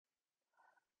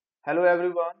Hello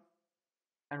everyone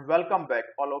and welcome back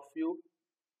all of you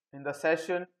in the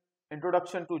session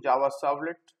Introduction to Java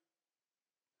Servlet.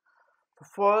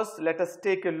 First, let us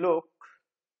take a look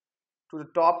to the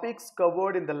topics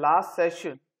covered in the last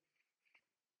session.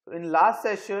 In last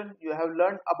session, you have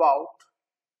learned about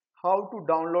how to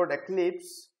download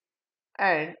Eclipse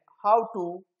and how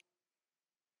to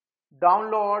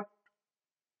download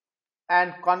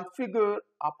and configure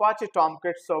Apache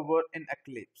Tomcat server in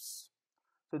Eclipse.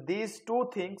 So these two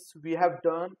things we have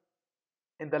done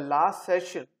in the last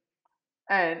session,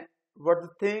 and what the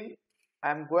thing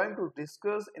I am going to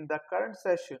discuss in the current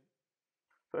session.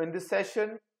 So in this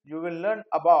session you will learn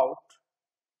about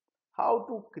how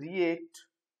to create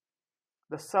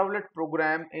the servlet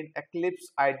program in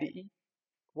Eclipse IDE.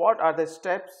 What are the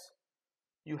steps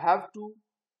you have to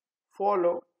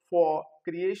follow for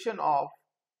creation of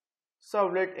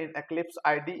servlet in Eclipse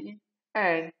IDE,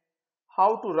 and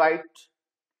how to write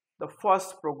the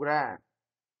first program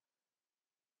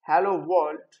Hello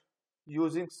World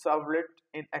using servlet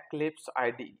in Eclipse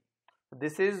IDE.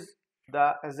 This is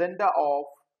the agenda of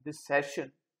this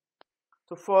session.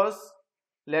 So first,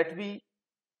 let me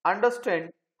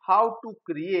understand how to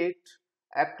create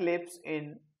servlet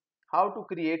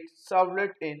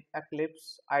in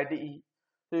Eclipse IDE.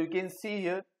 So you can see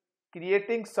here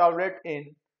creating servlet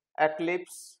in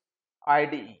Eclipse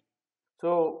IDE.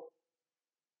 So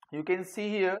you can see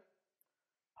here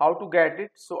how to get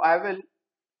it. So I will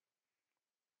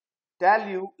tell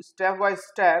you step by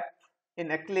step in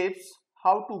Eclipse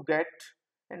how to get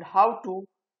and how to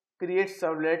create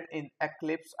servlet in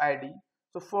Eclipse IDE.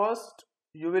 So first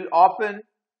you will open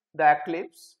the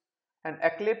Eclipse, and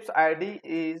Eclipse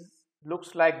IDE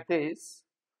looks like this.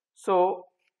 So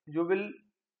you will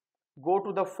go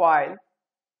to the file,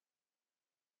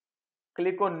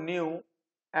 click on new,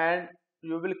 and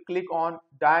you will click on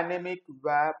dynamic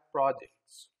web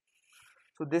projects.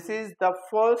 So this is the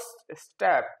first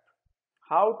step,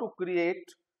 how to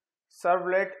create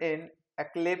servlet in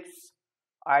Eclipse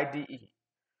IDE.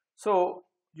 So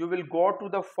you will go to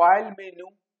the file menu,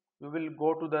 you will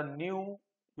go to the new,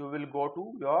 you will go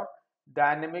to your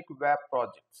dynamic web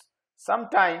projects.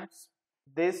 Sometimes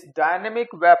this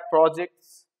dynamic web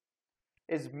projects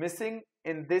is missing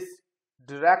in this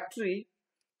directory.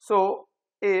 So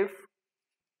if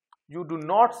you do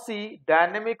not see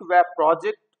dynamic web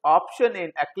project option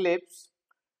in Eclipse,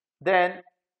 then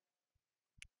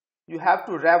you have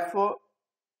to refer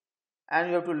and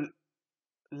you have to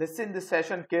listen the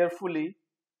session carefully.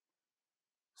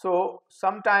 So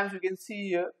sometimes you can see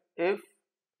here, if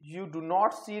you do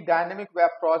not see dynamic web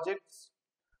projects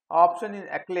option in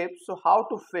Eclipse, so how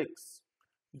to fix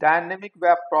dynamic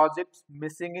web projects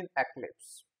missing in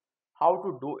Eclipse, how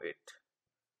to do it.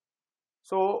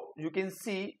 So you can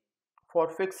see, for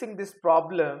fixing this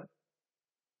problem,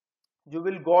 you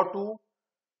will go to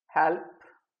help,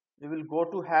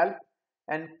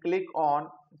 and click on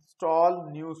install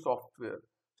new software.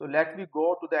 So let me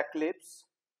go to the Eclipse,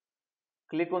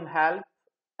 click on help,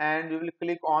 and you will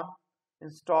click on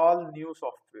install new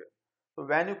software. So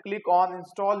when you click on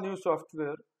install new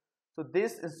software, so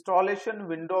this installation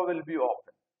window will be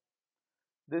open.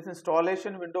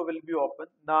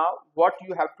 Now what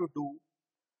you have to do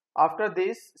after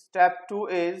this, step 2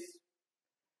 is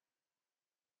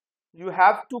you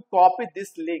have to copy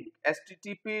this link,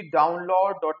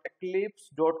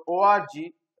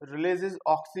 http://download.eclipse.org releases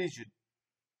oxygen.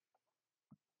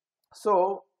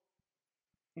 So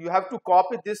you have to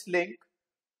copy this link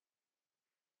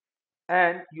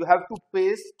and you have to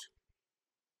paste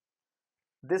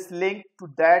this link to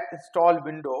that install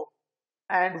window.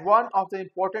 And one of the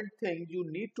important things you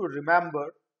need to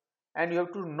remember, and you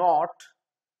have to note,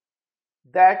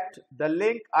 that the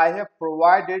link I have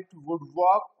provided would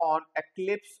work on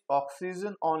Eclipse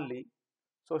Oxygen only.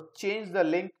 So change the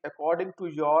link according to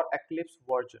your Eclipse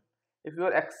version. If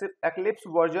your Eclipse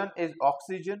version is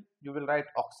Oxygen, you will write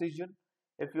Oxygen.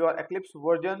 If your Eclipse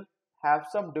version have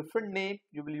some different name,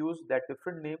 you will use that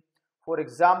different name. For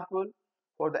example,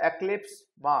 for the Eclipse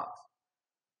Mars,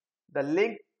 the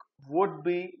link would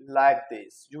be like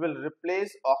this. You will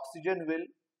replace Oxygen with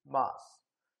Mars.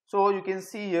 So you can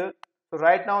see here, so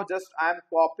right now just I am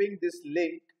copying this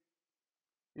link.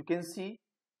 You can see,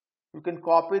 you can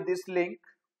copy this link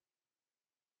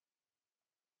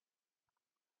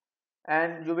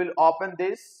and you will open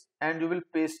this and you will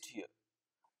paste here,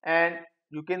 and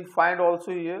you can find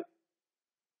also here,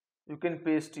 you can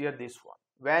paste here this one.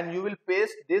 When you will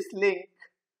paste this link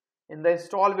in the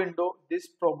install window, this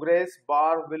progress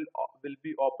bar will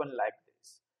be open like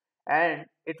this, and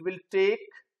it will take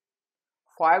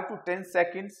 5 to 10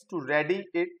 seconds to ready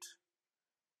it.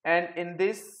 And in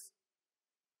this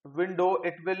window,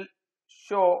 it will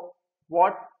show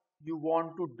what you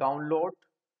want to download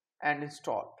and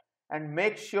install. And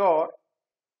make sure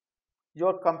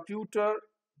your computer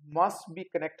must be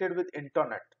connected with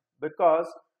internet, because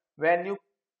when you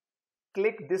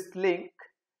click this link,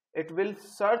 it will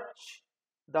search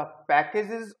the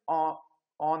packages on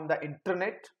the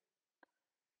internet,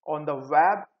 on the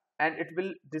web, and it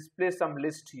will display some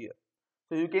list here.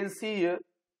 So you can see here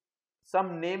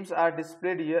some names are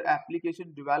displayed here: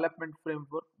 application development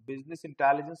framework, business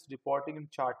intelligence, reporting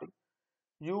and charting.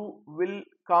 You will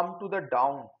come to the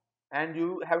down and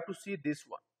you have to see this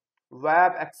one: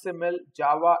 web, XML,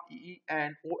 Java, EE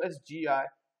and OSGI,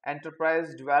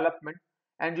 enterprise development,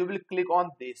 and you will click on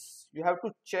this. You have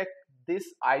to check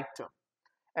this item.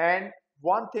 And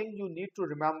one thing you need to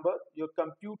remember, your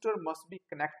computer must be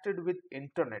connected with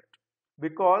internet,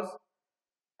 because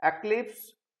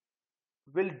Eclipse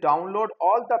will download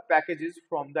all the packages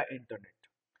from the internet.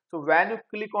 So when you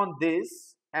click on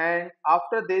this, and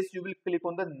after this you will click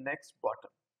on the next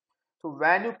button. So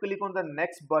when you click on the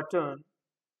next button,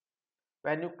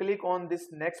 when you click on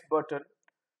this next button,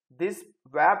 this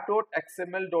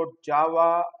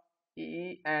web.xml.java,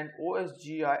 EE and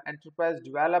OSGI enterprise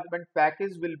development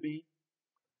package will be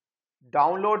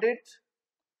downloaded,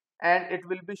 and it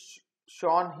will be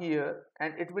shown here,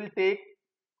 and it will take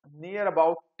near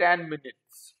about 10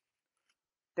 minutes,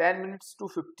 10 minutes to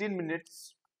 15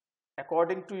 minutes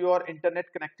according to your internet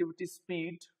connectivity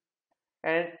speed.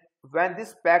 And when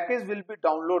this package will be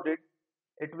downloaded,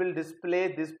 it will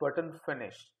display this button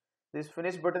finish. This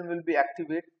finish button will be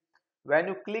activated. When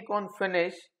you click on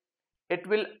finish, it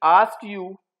will ask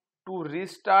you to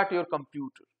restart your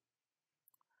computer.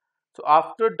 So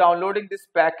after downloading this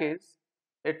package,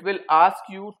 it will ask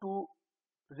you to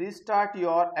restart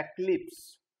your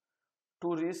Eclipse,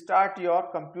 to restart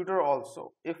your computer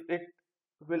also. If it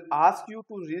will ask you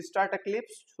to restart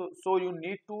Eclipse, so you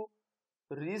need to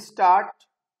restart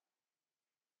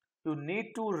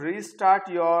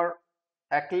your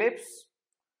Eclipse,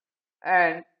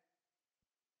 and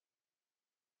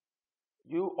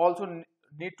you also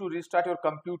need to restart your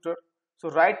computer. So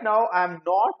right now I am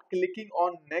not clicking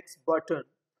on next button.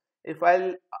 If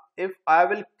I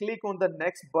will click on the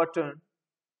next button,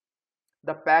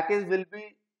 the package will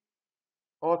be,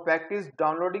 or package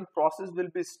downloading process will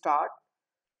be start,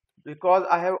 because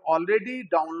I have already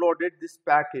downloaded this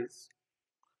package.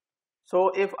 So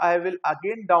if I will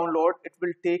again download, it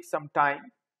will take some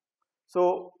time.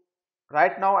 So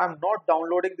right now I'm not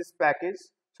downloading this package,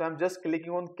 so I'm just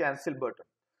clicking on cancel button.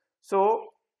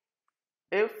 So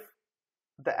if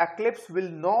the Eclipse will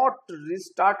not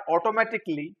restart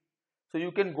automatically, so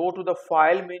you can go to the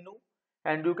file menu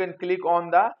and you can click on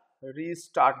the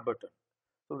restart button.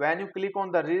 So when you click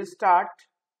on the restart,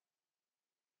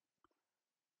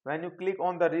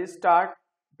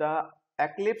 the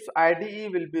Eclipse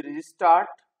IDE will be restart,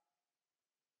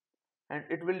 and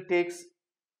it will take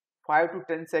 5 to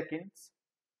 10 seconds,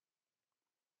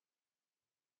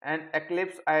 and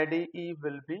Eclipse IDE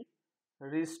will be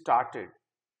restarted.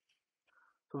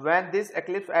 So when this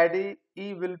Eclipse IDE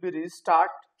will be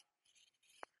restart,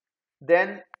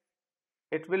 then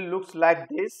it will looks like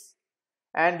this,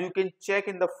 and you can check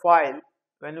in the file.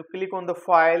 When you click on the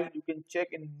file, you can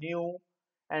check in new,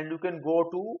 and you can go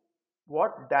to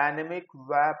what, dynamic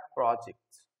web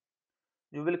projects.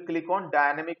 You will click on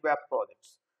dynamic web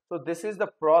projects. So this is the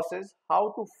process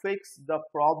how to fix the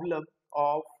problem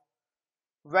of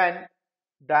when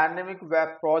dynamic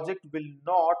web project will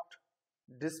not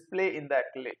display in the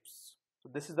Eclipse. So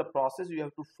this is the process, you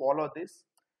have to follow this.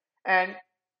 And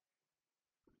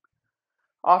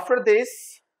after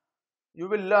this, you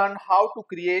will learn how to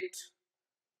create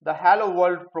the Hello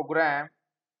World program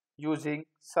using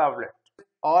Servlet.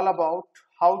 All about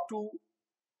how to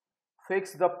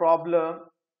fix the problem,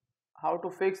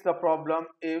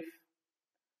 if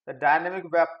the dynamic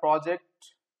web project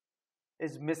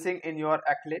is missing in your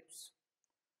Eclipse.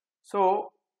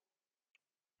 So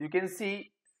you can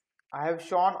see I have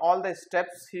shown all the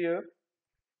steps here.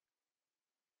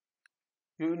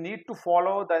 You need to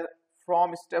follow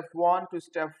from step 1 to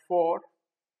step 4,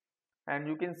 and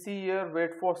you can see here,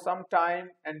 wait for some time,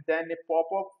 and then a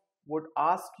pop-up would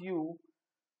ask you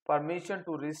permission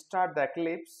to restart the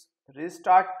Eclipse.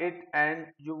 Restart it,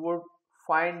 and you would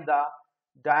find the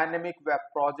dynamic web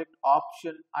project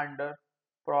option under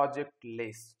project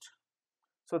list.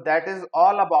 So that is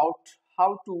all about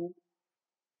how to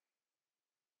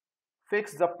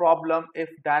fix the problem if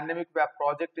dynamic web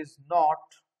project is not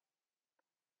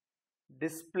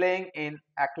displaying in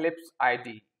Eclipse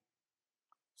IDE.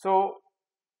 So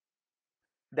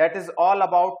that is all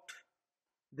about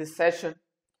this session.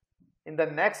 In the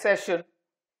next session,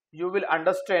 you will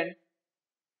understand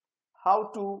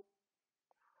how to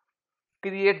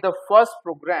create the first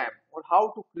program or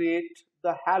how to create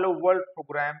the Hello World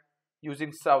program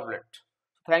using Servlet.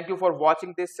 Thank you for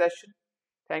watching this session.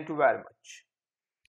 Thank you very much.